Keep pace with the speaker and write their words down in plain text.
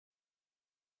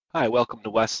Hi, welcome to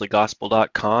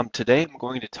wesleygospel.com. Today I'm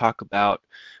going to talk about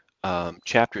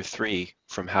chapter 3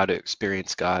 from How to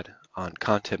Experience God on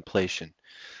contemplation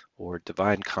or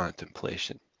divine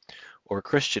contemplation or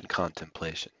Christian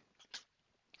contemplation.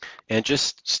 And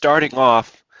just starting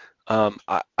off,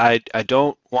 I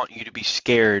don't want you to be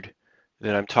scared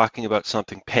that I'm talking about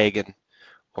something pagan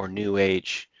or New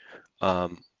Age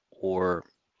um, or,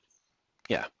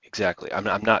 yeah, exactly.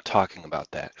 I'm not talking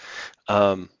about that.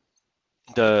 Um,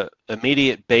 the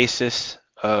immediate basis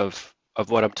of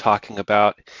what I'm talking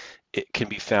about, it can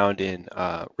be found in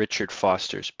Richard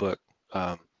Foster's book,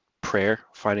 um, Prayer,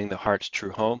 Finding the Heart's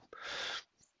True Home,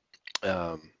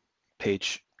 um,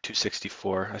 page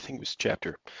 264. I think it was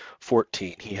chapter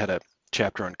 14. He had a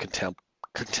chapter on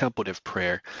contemplative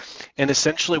prayer. And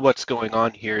essentially what's going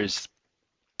on here is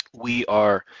we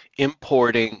are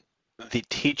importing the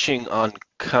teaching on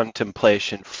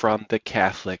contemplation from the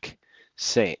Catholic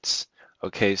saints.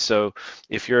 Okay, so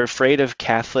if you're afraid of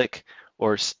Catholic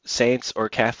or saints or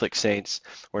Catholic saints,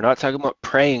 we're not talking about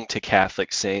praying to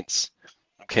Catholic saints.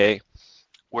 Okay,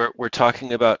 we're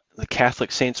talking about the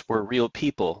Catholic saints were real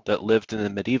people that lived in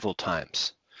the medieval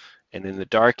times and in the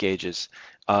Dark Ages.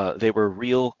 They were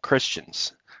real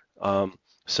Christians.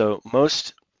 So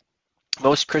most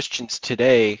Christians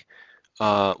today,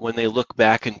 when they look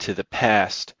back into the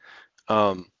past,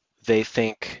 they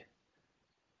think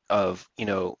of,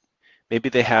 maybe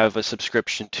they have a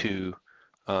subscription to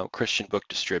Christian book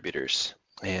distributors,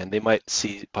 and they might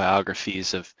see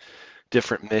biographies of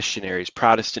different missionaries,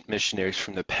 Protestant missionaries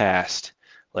from the past,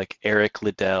 like Eric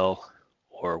Liddell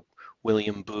or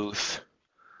William Booth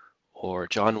or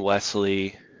John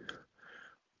Wesley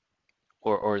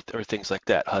or things like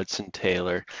that, Hudson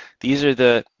Taylor. These are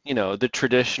the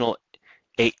traditional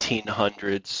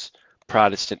 1800s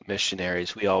Protestant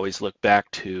missionaries we always look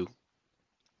back to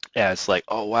as like,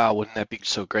 oh wow, wouldn't that be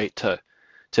so great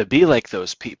to be like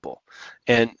those people?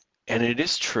 And and it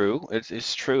is true.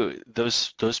 It's true.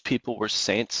 Those people were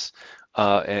saints,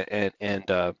 and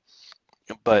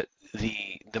but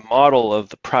the model of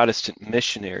the Protestant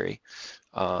missionary,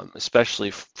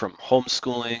 especially from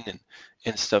homeschooling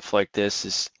and stuff like this,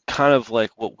 is kind of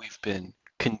like what we've been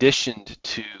conditioned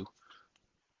to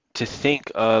think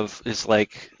of as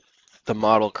like the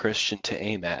model Christian to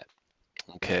aim at.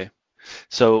 Okay.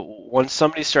 So when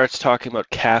somebody starts talking about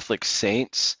Catholic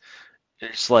saints,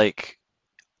 it's like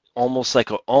almost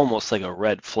like a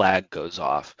red flag goes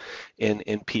off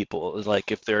in people. It's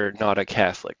like if they're not a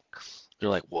Catholic, they're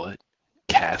like, "What?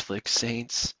 Catholic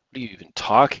saints? What are you even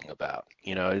talking about?"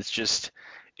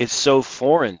 It's so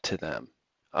foreign to them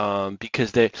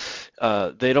because they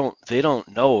don't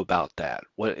know about that.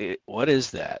 What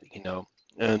is that?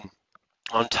 And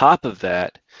on top of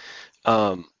that,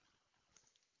 um,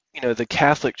 the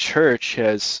Catholic Church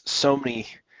has so many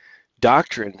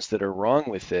doctrines that are wrong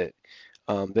with it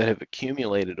that have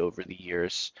accumulated over the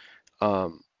years.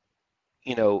 Um,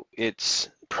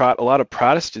 a lot of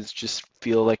Protestants just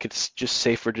feel like it's just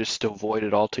safer just to avoid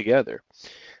it altogether.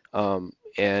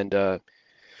 And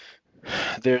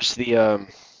there's the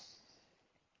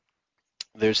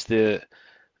there's the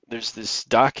there's this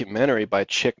documentary by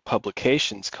Chick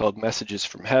Publications called Messages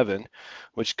from Heaven,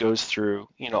 which goes through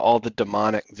all the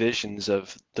demonic visions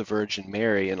of the Virgin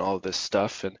Mary and all this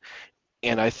stuff,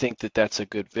 and I think that that's a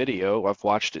good video. I've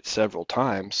watched it several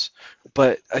times.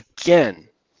 But again,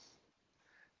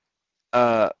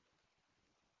 uh,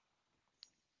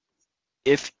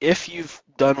 if you've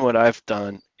done what I've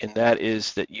done, and that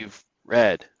is that you've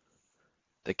read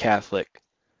the Catholic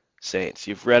saints,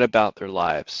 you've read about their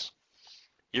lives,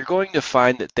 you're going to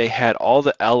find that they had all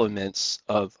the elements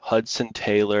of Hudson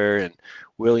Taylor and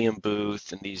William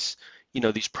Booth and these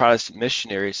Protestant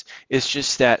missionaries. It's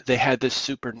just that they had this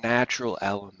supernatural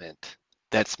element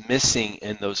that's missing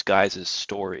in those guys'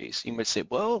 stories. You might say,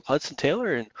 well, Hudson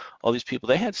Taylor and all these people,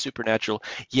 they had supernatural.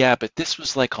 Yeah, but this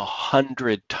was like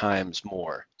 100 times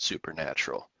more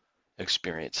supernatural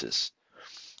experiences.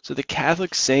 So the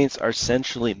Catholic saints are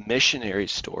essentially missionary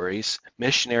stories,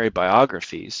 missionary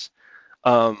biographies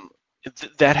um,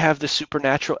 that have the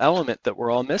supernatural element that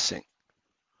we're all missing.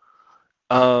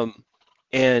 Um,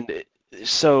 and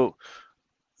so,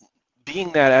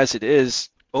 being that as it is,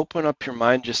 open up your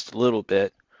mind just a little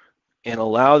bit and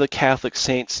allow the Catholic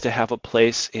saints to have a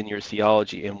place in your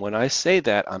theology. And when I say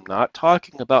that, I'm not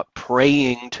talking about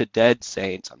praying to dead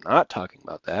saints. I'm not talking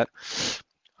about that.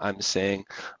 I'm saying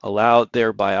allow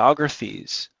their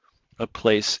biographies a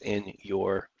place in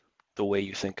the way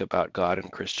you think about God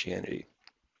and Christianity.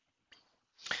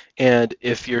 And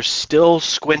if you're still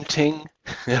squinting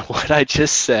at what I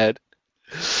just said,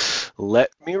 let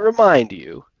me remind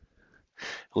you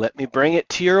Let me bring it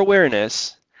to your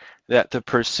awareness that The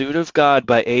Pursuit of God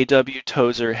by A.W.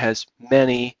 Tozer has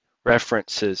many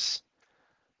references,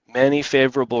 many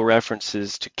favorable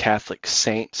references to Catholic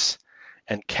saints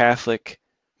and Catholic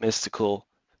mystical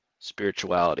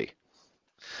spirituality,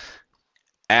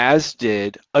 as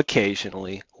did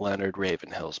occasionally Leonard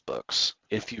Ravenhill's books.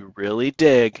 If you really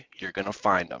dig, you're going to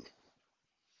find them.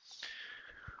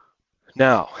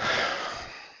 Now,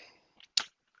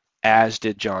 as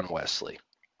did John Wesley.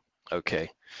 Okay.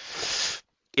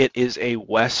 It is a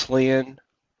Wesleyan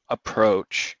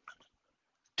approach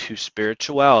to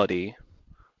spirituality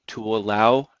to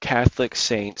allow Catholic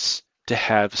saints to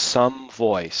have some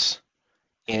voice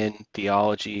in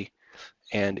theology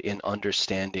and in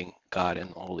understanding God and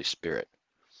the Holy Spirit.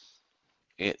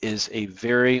 It is a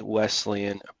very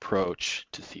Wesleyan approach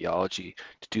to theology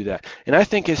to do that. And I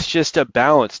think it's just a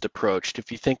balanced approach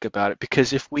if you think about it,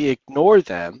 because if we ignore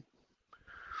them,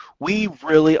 we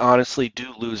really honestly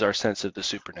do lose our sense of the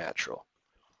supernatural.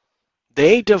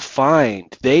 They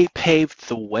paved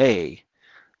the way.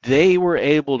 They were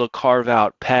able to carve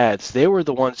out paths. They were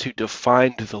the ones who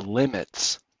defined the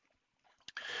limits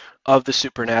of the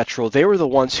supernatural. They were the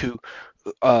ones who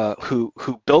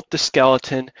built the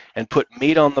skeleton and put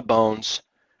meat on the bones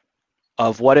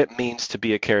of what it means to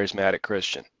be a charismatic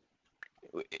Christian.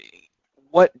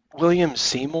 What William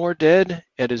Seymour did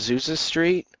at Azusa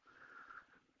Street.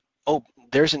 Oh,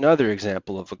 there's another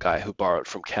example of a guy who borrowed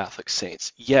from Catholic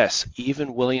saints. Yes,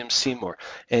 even William Seymour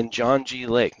and John G.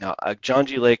 Lake. Now, John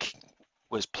G. Lake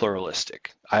was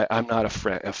pluralistic. I'm not a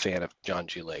fan of John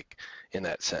G. Lake in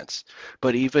that sense.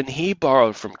 But even he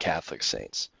borrowed from Catholic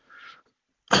saints.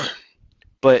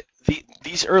 But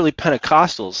these early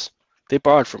Pentecostals,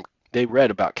 they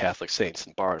read about Catholic saints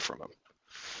and borrowed from them.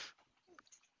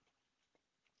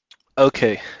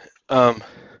 Okay. All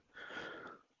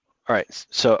right.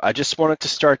 So I just wanted to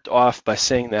start off by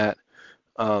saying that,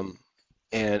 and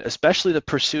especially The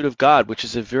Pursuit of God, which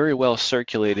is a very well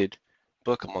circulated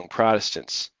book among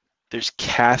Protestants. There's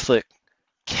Catholic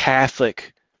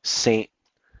saint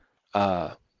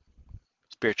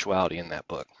spirituality in that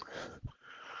book.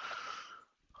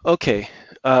 Okay,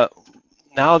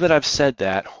 now that I've said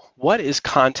that, what is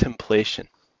contemplation?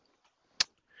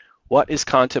 What is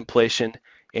contemplation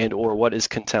and or what is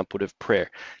contemplative prayer?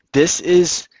 This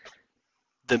is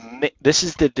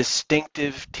the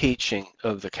distinctive teaching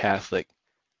of the Catholic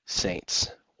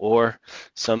saints, or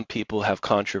some people have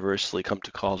controversially come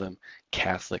to call them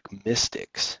Catholic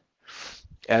mystics.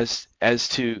 As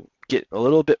to get a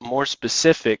little bit more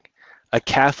specific, a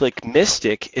Catholic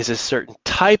mystic is a certain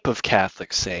type of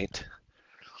Catholic saint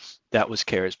that was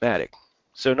charismatic.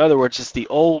 So in other words, it's the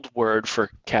old word for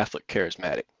Catholic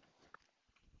charismatic,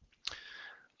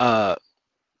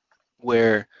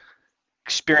 where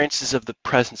experiences of the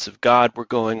presence of God were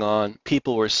going on.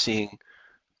 People were seeing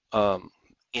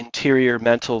interior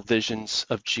mental visions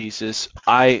of Jesus,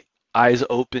 eyes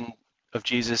open of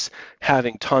Jesus,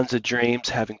 having tons of dreams,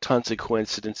 having tons of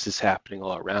coincidences happening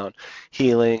all around,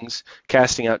 healings,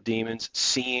 casting out demons,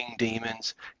 seeing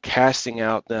demons, casting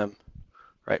out them,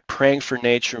 right? Praying for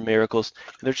nature miracles.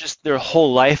 They're just, their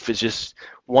whole life is just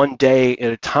one day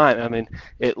at a time. I mean,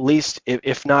 at least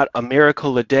if not a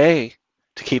miracle a day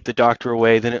to keep the doctor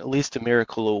away, then at least a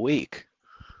miracle a week.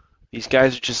 These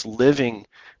guys are just living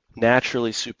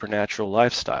naturally supernatural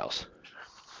lifestyles.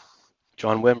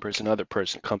 John Wimber is another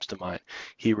person that comes to mind.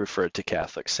 He referred to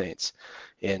Catholic saints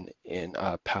in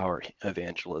power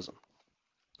evangelism.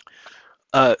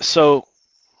 Now,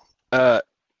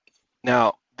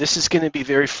 this is going to be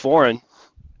very foreign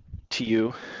to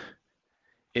you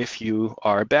if you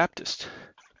are a Baptist.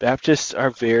 Baptists are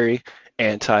very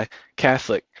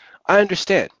anti-Catholic. I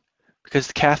understand, because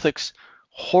the Catholics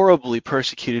horribly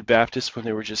persecuted Baptists when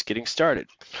they were just getting started.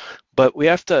 But we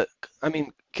have to,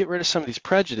 get rid of some of these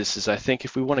prejudices, I think,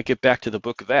 if we want to get back to the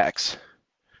book of Acts.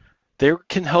 They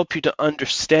can help you to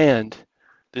understand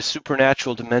the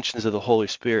supernatural dimensions of the Holy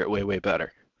Spirit way, way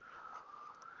better.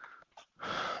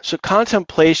 So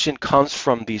contemplation comes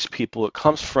from these people. It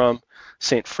comes from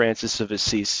St. Francis of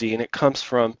Assisi, and it comes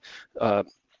from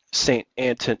St.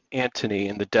 Anthony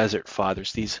and the Desert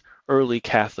Fathers, these early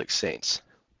Catholic saints.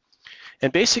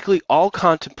 And basically all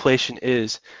contemplation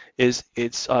is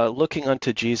it's looking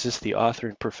unto Jesus, the author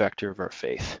and perfecter of our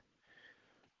faith,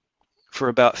 for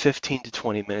about 15 to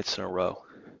 20 minutes in a row.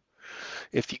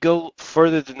 If you go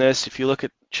further than this, if you look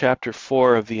at chapter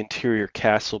 4 of The Interior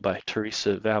Castle by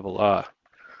Teresa of Avila,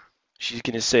 she's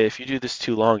going to say if you do this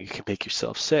too long, you can make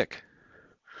yourself sick.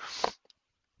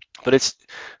 But it's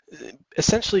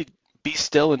essentially be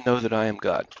still and know that I am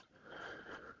God.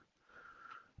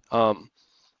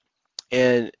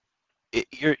 And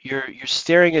you're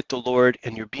staring at the Lord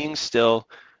and you're being still,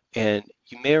 and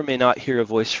you may or may not hear a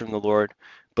voice from the Lord,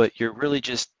 but you're really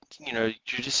just, you're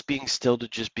just being still to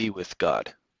just be with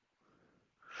God.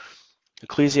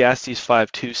 Ecclesiastes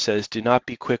 5:2 says, "Do not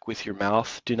be quick with your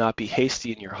mouth, do not be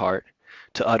hasty in your heart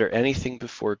to utter anything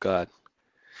before God.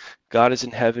 God is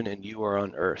in heaven and you are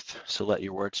on earth, so let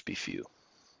your words be few."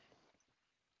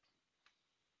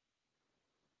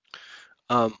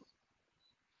 Um,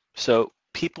 so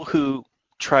people who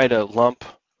try to lump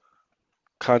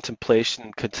contemplation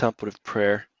and contemplative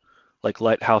prayer, like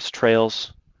Lighthouse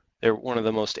Trails, they're one of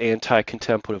the most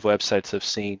anti-contemplative websites I've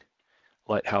seen,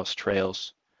 Lighthouse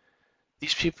Trails.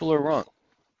 These people are wrong.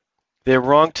 They're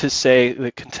wrong to say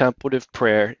that contemplative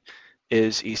prayer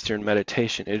is Eastern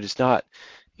meditation. It is not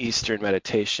Eastern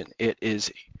meditation. It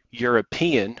is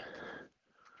European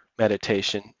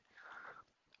meditation,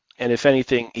 and if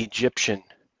anything, Egyptian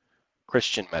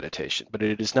Christian meditation, but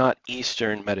it is not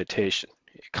Eastern meditation.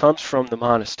 It comes from the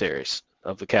monasteries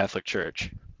of the Catholic Church.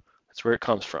 That's where it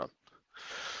comes from.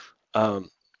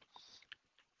 Um,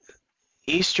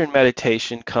 Eastern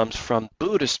meditation comes from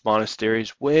Buddhist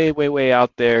monasteries way, way, way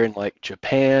out there in like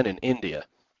Japan and India.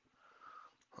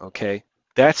 Okay,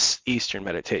 that's Eastern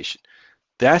meditation.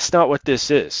 That's not what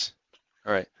this is.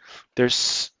 All right,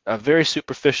 there's a very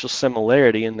superficial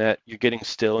similarity in that you're getting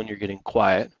still and you're getting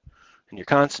quiet and you're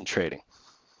concentrating,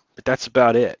 but that's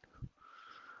about it.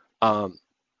 Um,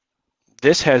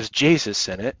 this has Jesus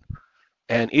in it,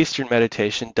 and Eastern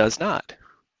meditation does not.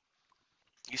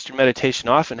 Eastern meditation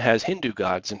often has Hindu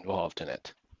gods involved in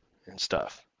it and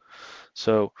stuff.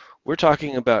 So we're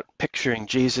talking about picturing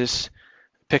Jesus,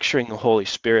 picturing the Holy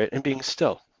Spirit, and being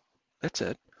still. That's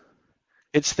it.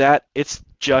 It's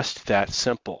just that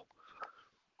simple.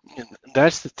 And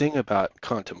that's the thing about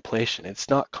contemplation. It's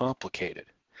not complicated.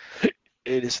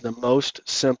 It is the most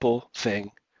simple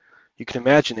thing you can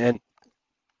imagine. And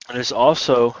it's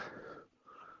also,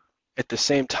 at the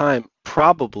same time,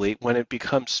 probably when it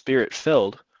becomes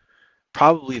spirit-filled,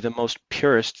 probably the most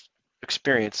purest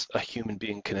experience a human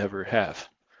being can ever have,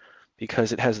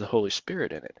 because it has the Holy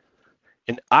Spirit in it.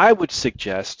 And I would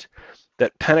suggest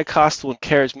that Pentecostal and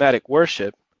charismatic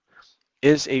worship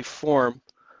is a form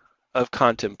of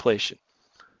contemplation,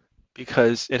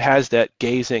 because it has that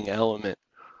gazing element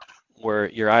where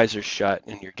your eyes are shut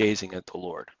and you're gazing at the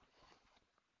Lord.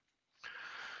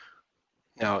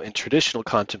 Now, in traditional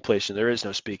contemplation, there is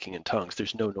no speaking in tongues.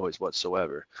 There's no noise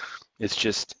whatsoever. It's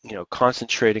just,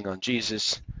 concentrating on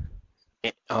Jesus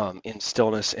in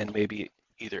stillness, and maybe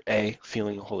either A,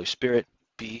 feeling the Holy Spirit,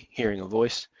 B, hearing a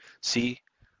voice, C,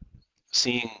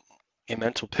 seeing a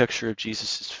mental picture of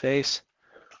Jesus' face,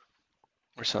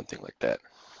 or something like that.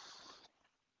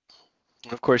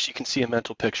 And of course, you can see a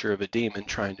mental picture of a demon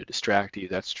trying to distract you.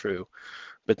 That's true.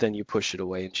 But then you push it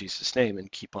away in Jesus' name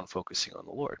and keep on focusing on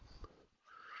the Lord.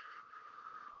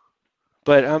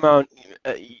 But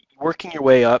working your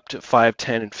way up to 5,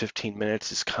 10, and 15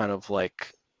 minutes is kind of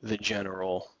like the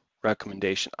general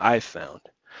recommendation I've found.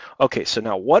 Okay, so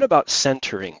now what about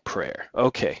centering prayer?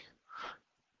 Okay.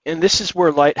 And this is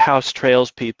where Lighthouse Trails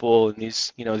people and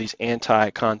these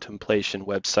anti-contemplation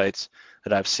websites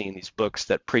that I've seen, these books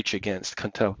that preach against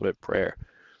contemplative prayer,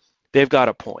 they've got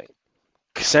a point.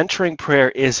 Centering prayer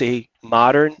is a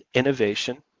modern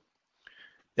innovation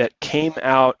that came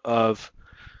out of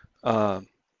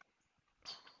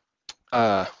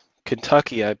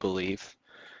Kentucky, I believe,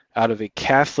 out of a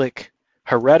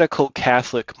heretical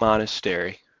Catholic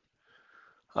monastery.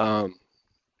 And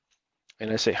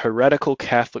I say heretical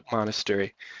Catholic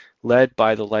monastery led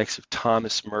by the likes of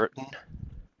Thomas Merton,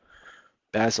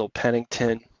 Basil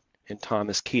Pennington, and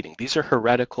Thomas Keating. These are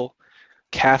heretical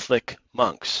Catholic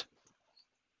monks.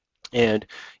 And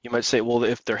you might say, well,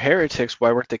 if they're heretics,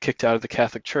 why weren't they kicked out of the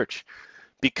Catholic Church?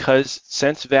 Because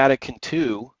since Vatican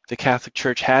II, the Catholic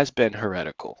Church has been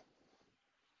heretical.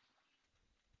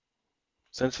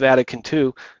 Since Vatican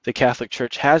II, the Catholic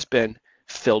Church has been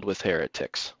filled with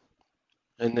heretics.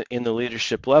 In the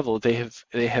leadership level, they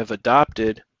have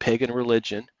adopted pagan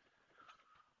religion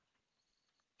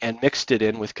and mixed it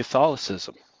in with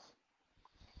Catholicism.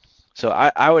 So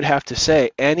I would have to say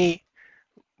any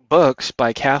books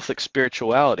by Catholic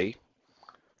spirituality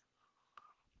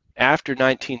after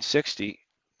 1960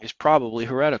 is probably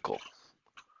heretical,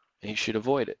 and you should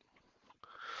avoid it.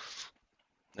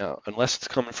 Now, unless it's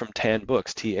coming from Tan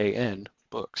Books, T-A-N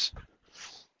Books,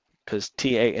 because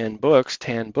T-A-N Books,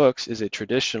 Tan Books, is a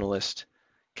traditionalist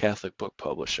Catholic book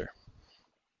publisher.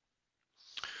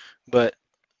 But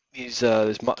this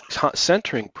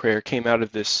centering prayer came out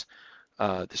of this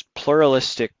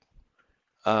pluralistic,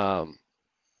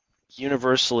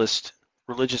 universalist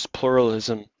religious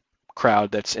pluralism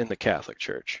crowd that's in the Catholic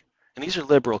Church. And these are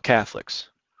liberal Catholics.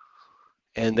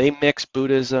 And they mix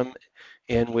Buddhism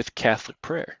in with Catholic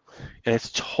prayer. And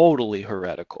it's totally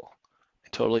heretical,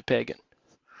 totally pagan.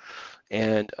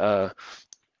 And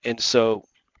so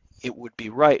it would be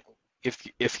right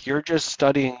if you're just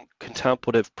studying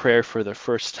contemplative prayer for the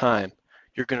first time,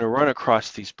 you're going to run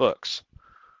across these books.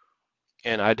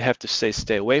 And I'd have to say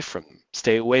stay away from them.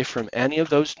 Stay away from any of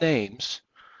those names.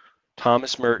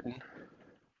 Thomas Merton,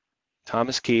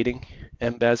 Thomas Keating,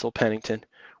 M. Basil Pennington,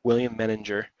 William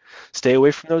Menninger. Stay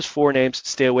away from those four names.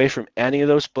 Stay away from any of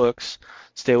those books.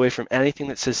 Stay away from anything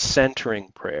that says centering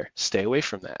prayer. Stay away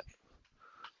from that.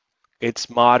 It's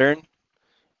modern.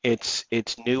 It's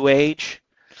New Age.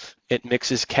 It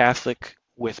mixes Catholic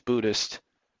with Buddhist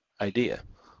idea.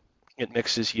 It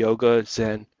mixes yoga,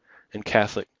 Zen, and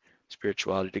Catholic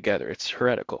spirituality together. It's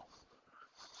heretical.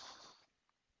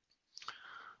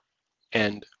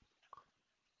 And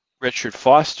Richard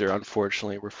Foster,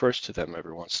 unfortunately, refers to them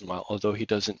every once in a while, although he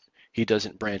doesn't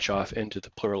branch off into the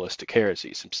pluralistic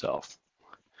heresies himself.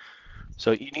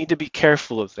 So you need to be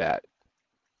careful of that,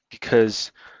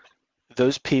 because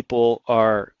those people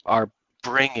are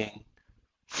bringing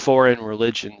foreign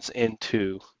religions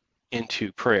into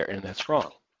prayer, and that's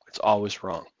wrong. It's always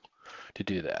wrong to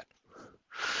do that.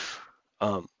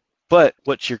 But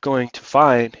what you're going to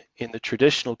find in the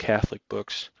traditional Catholic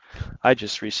books, I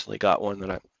just recently got one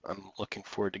that I'm looking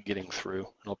forward to getting through,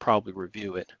 and I'll probably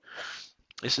review it.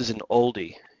 This is an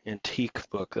oldie, antique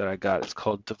book that I got. It's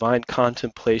called Divine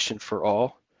Contemplation for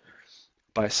All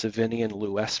by Savinian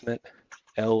Louismet,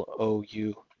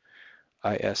 Louismet.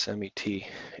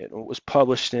 It was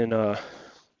published in, let's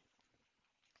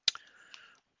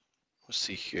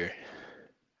see here,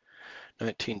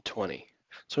 1920.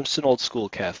 So it's an old school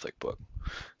Catholic book.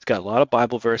 It's got a lot of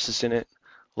Bible verses in it,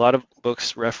 a lot of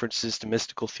books, references to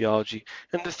mystical theology,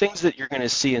 and the things that you're going to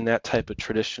see in that type of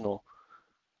traditional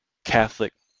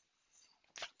Catholic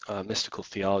mystical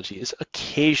theology is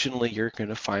occasionally you're going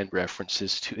to find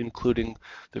references to including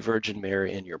the Virgin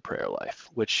Mary in your prayer life,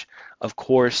 which of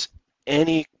course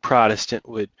any Protestant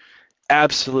would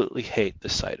absolutely hate the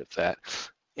sight of that.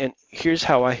 And here's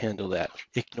how I handle that.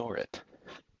 Ignore it.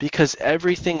 Because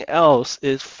everything else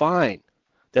is fine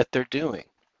that they're doing.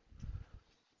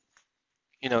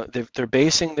 You know, they're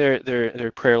basing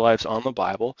their prayer lives on the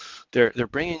Bible. They're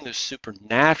bringing the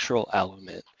supernatural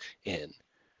element in.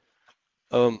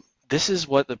 This is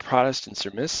what the Protestants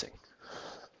are missing.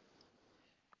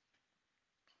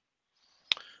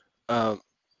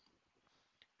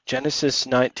 Genesis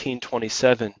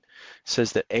 19:27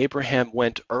 says that Abraham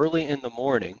went early in the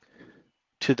morning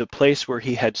to the place where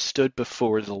he had stood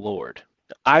before the Lord.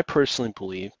 I personally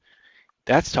believe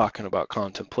that's talking about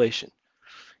contemplation.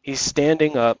 He's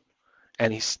standing up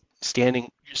and he's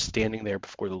standing there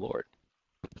before the Lord.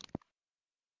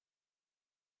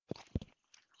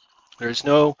 There's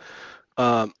no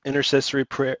intercessory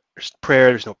prayer.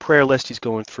 There's no prayer list he's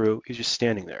going through. He's just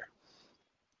standing there.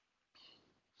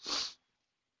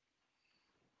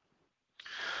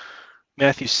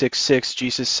 Matthew 6:6,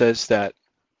 Jesus says that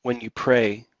when you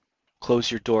pray, close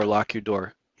your door, lock your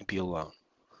door, and be alone.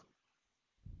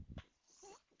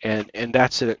 And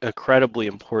that's an incredibly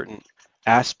important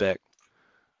aspect.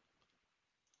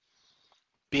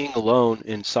 Being alone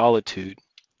in solitude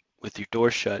with your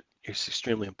door shut is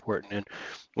extremely important. And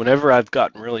whenever I've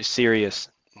gotten really serious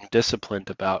and disciplined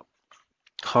about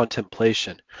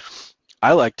contemplation,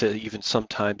 I like to even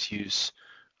sometimes use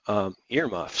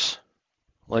earmuffs,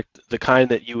 like the kind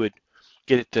that you would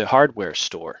get at the hardware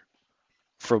store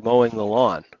for mowing the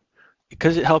lawn,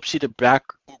 because it helps you to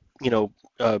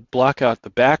block out the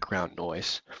background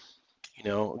noise.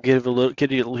 Give a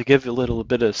little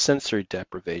bit of sensory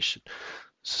deprivation,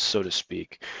 so to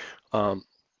speak.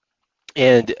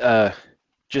 And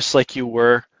just like you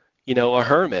were, a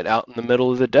hermit out in the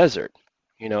middle of the desert,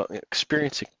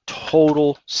 experiencing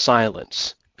total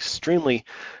silence, extremely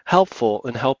helpful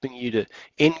in helping you to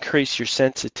increase your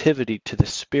sensitivity to the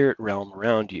spirit realm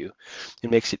around you.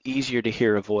 It makes it easier to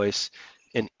hear a voice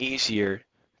and easier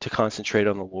to concentrate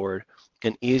on the Lord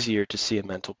and easier to see a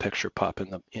mental picture pop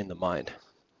in the mind.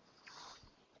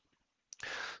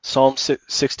 Psalm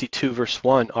 62 verse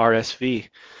 1 RSV,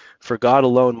 for God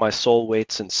alone my soul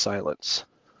waits in silence.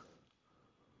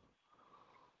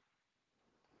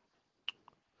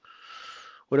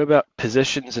 What about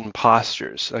positions and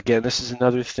postures? Again, this is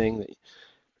another thing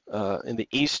that in the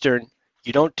Eastern,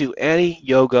 you don't do any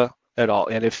yoga at all.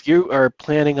 And if you are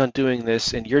planning on doing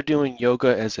this and you're doing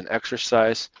yoga as an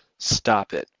exercise,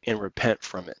 stop it and repent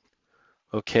from it.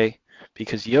 Okay?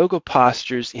 Because yoga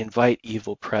postures invite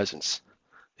evil presence.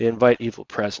 They invite evil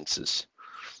presences.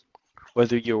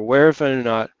 Whether you're aware of it or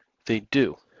not, they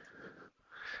do.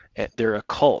 They're a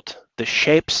cult. The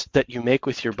shapes that you make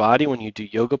with your body when you do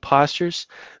yoga postures,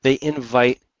 they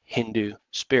invite Hindu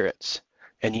spirits.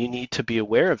 And you need to be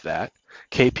aware of that.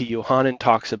 K.P. Yohanan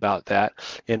talks about that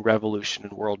in Revolution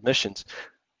and World Missions.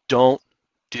 Don't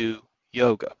do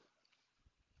yoga.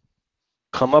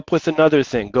 Come up with another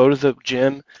thing. Go to the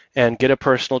gym and get a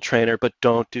personal trainer, but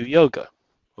don't do yoga.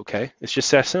 Okay? It's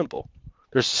just that simple.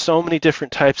 There's so many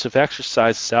different types of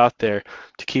exercises out there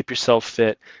to keep yourself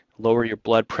fit, lower your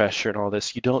blood pressure and all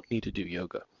this. You don't need to do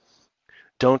yoga.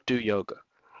 Don't do yoga.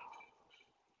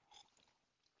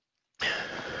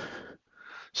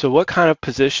 So what kind of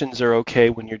positions are okay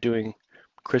when you're doing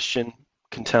Christian,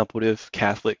 contemplative,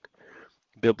 Catholic,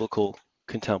 biblical,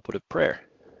 contemplative prayer?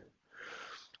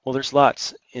 Well, there's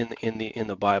lots in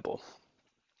the Bible.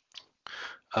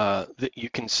 That you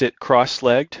can sit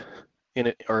cross-legged in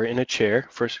a chair,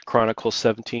 First Chronicles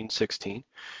 17:16.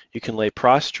 You can lay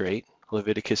prostrate,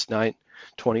 Leviticus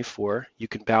 9:24. You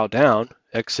can bow down,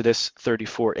 Exodus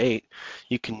 34:8.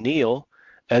 You can kneel,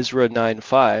 Ezra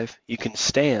 9:5. You can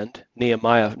stand,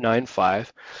 Nehemiah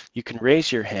 9:5. You can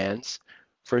raise your hands,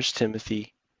 1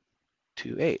 Timothy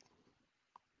 2:8.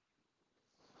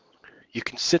 You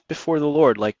can sit before the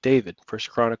Lord like David, First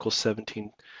Chronicles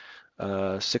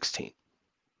 17:16.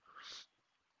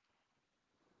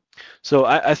 So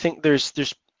I think that's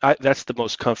the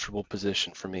most comfortable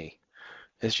position for me.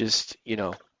 It's just,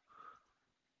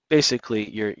 basically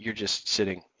you're just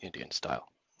sitting Indian style.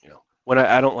 When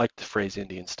I don't like the phrase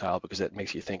Indian style because that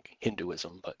makes you think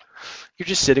Hinduism, but you're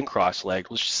just sitting cross-legged.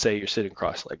 Let's just say you're sitting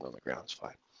cross-legged on the ground. It's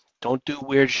fine. Don't do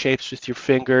weird shapes with your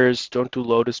fingers. Don't do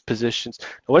lotus positions.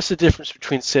 Now, what's the difference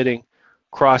between sitting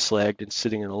cross-legged and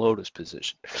sitting in a lotus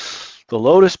position? The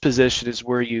lotus position is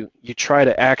where you try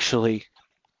to actually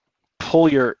pull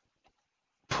your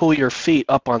feet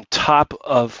up on top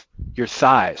of your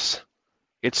thighs.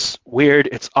 It's weird,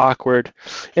 it's awkward,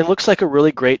 and looks like a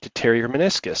really great to tear your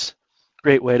meniscus.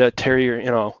 Great way to tear your,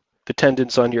 the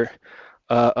tendons on your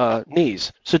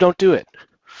knees. So don't do it.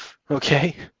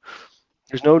 Okay?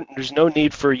 There's no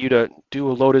need for you to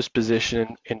do a lotus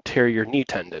position and tear your knee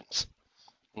tendons.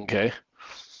 Okay?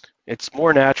 It's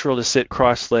more natural to sit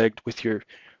cross-legged with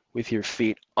your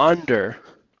feet under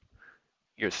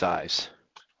your thighs.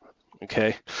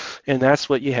 Okay? And that's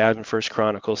what you have in 1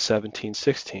 Chronicles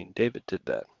 17:16. David did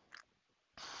that.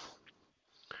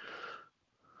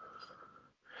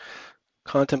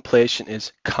 Contemplation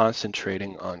is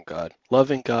concentrating on God,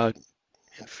 loving God,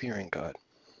 and fearing God.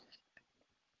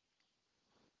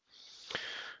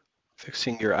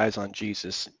 Fixing your eyes on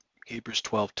Jesus, Hebrews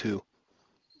 12:2.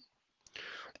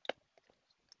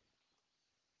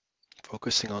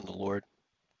 Focusing on the Lord.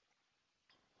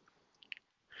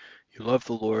 You love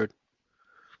the Lord.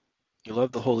 You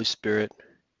love the Holy Spirit.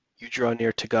 You draw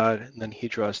near to God, and then He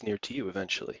draws near to you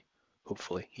eventually.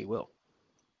 Hopefully, He will.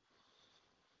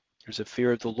 There's a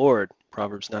fear of the Lord,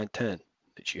 Proverbs 9:10,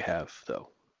 that you have,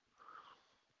 though.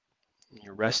 And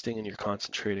you're resting and you're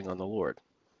concentrating on the Lord.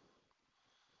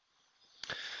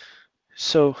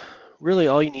 So, really,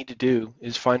 all you need to do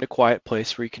is find a quiet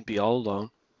place where you can be all alone.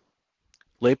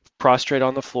 Lay prostrate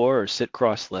on the floor or sit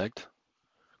cross-legged.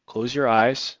 Close your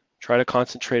eyes. Try to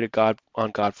concentrate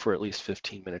on God for at least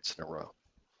 15 minutes in a row.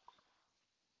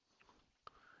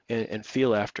 And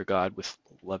feel after God with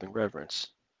loving reverence,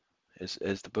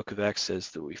 as the book of Acts says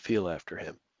that we feel after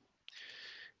Him.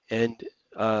 And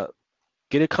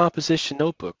get a composition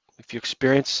notebook. If you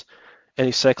experience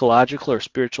any psychological or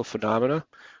spiritual phenomena,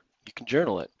 you can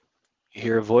journal it. You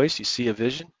hear a voice, you see a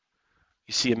vision,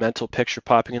 you see a mental picture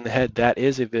popping in the head, that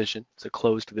is a vision. It's a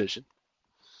closed vision.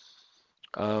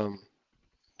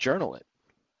 Journal it.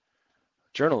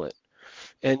 Journal it.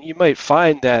 And you might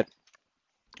find that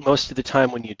most of the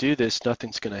time when you do this,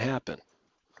 nothing's going to happen.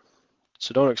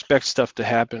 So don't expect stuff to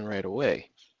happen right away.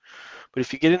 But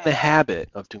if you get in the habit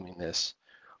of doing this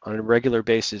on a regular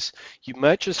basis, you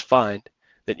might just find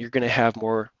that you're going to have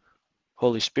more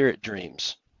Holy Spirit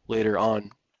dreams later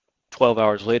on, 12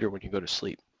 hours later when you go to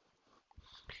sleep.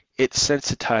 It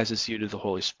sensitizes you to the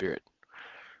Holy Spirit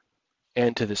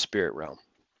and to the spirit realm.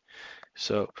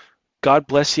 So God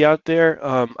bless you out there.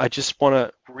 I just want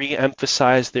to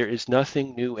re-emphasize there is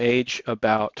nothing New Age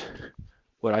about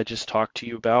what I just talked to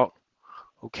you about.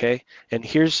 Okay? And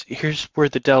here's where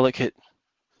the delicate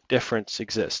difference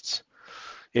exists.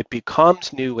 It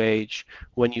becomes New Age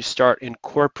when you start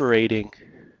incorporating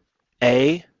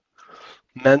A,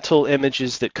 mental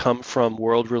images that come from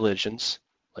world religions,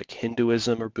 like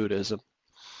Hinduism or Buddhism,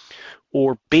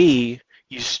 or B,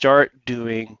 you start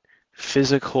doing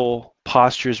physical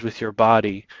postures with your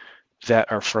body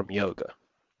that are from yoga.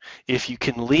 If you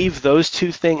can leave those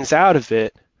two things out of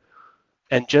it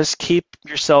and just keep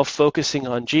yourself focusing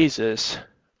on Jesus,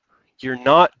 you're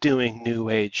not doing New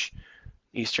Age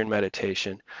Eastern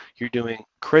meditation. You're doing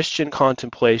Christian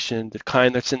contemplation, the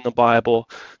kind that's in the Bible,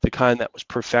 the kind that was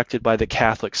perfected by the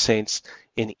Catholic saints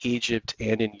in Egypt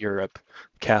and in Europe,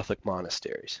 Catholic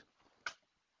monasteries.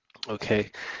 Okay,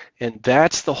 and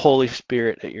that's the Holy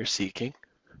Spirit that you're seeking.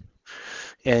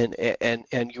 And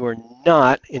you are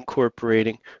not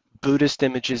incorporating Buddhist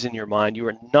images in your mind. You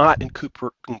are not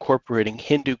incorporating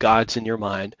Hindu gods in your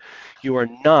mind. You are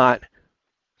not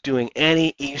doing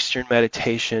any Eastern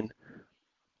meditation.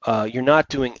 You're not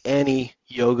doing any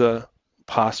yoga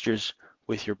postures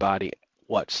with your body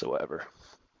whatsoever.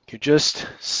 You're just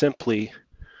simply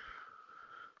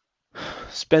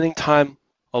spending time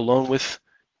alone with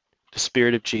the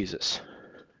Spirit of Jesus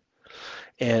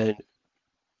and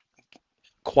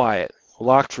quiet,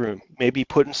 locked room, maybe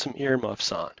putting some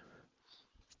earmuffs on,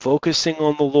 focusing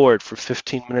on the Lord for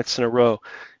 15 minutes in a row,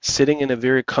 sitting in a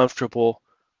very comfortable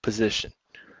position.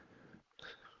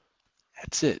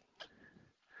 That's it.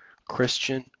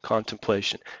 Christian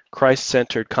contemplation,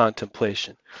 Christ-centered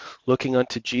contemplation, looking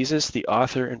unto Jesus, the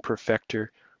author and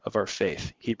perfecter of our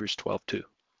faith, Hebrews 12:2.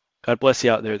 God bless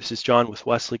you out there. This is John with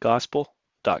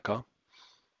WesleyGospel.com.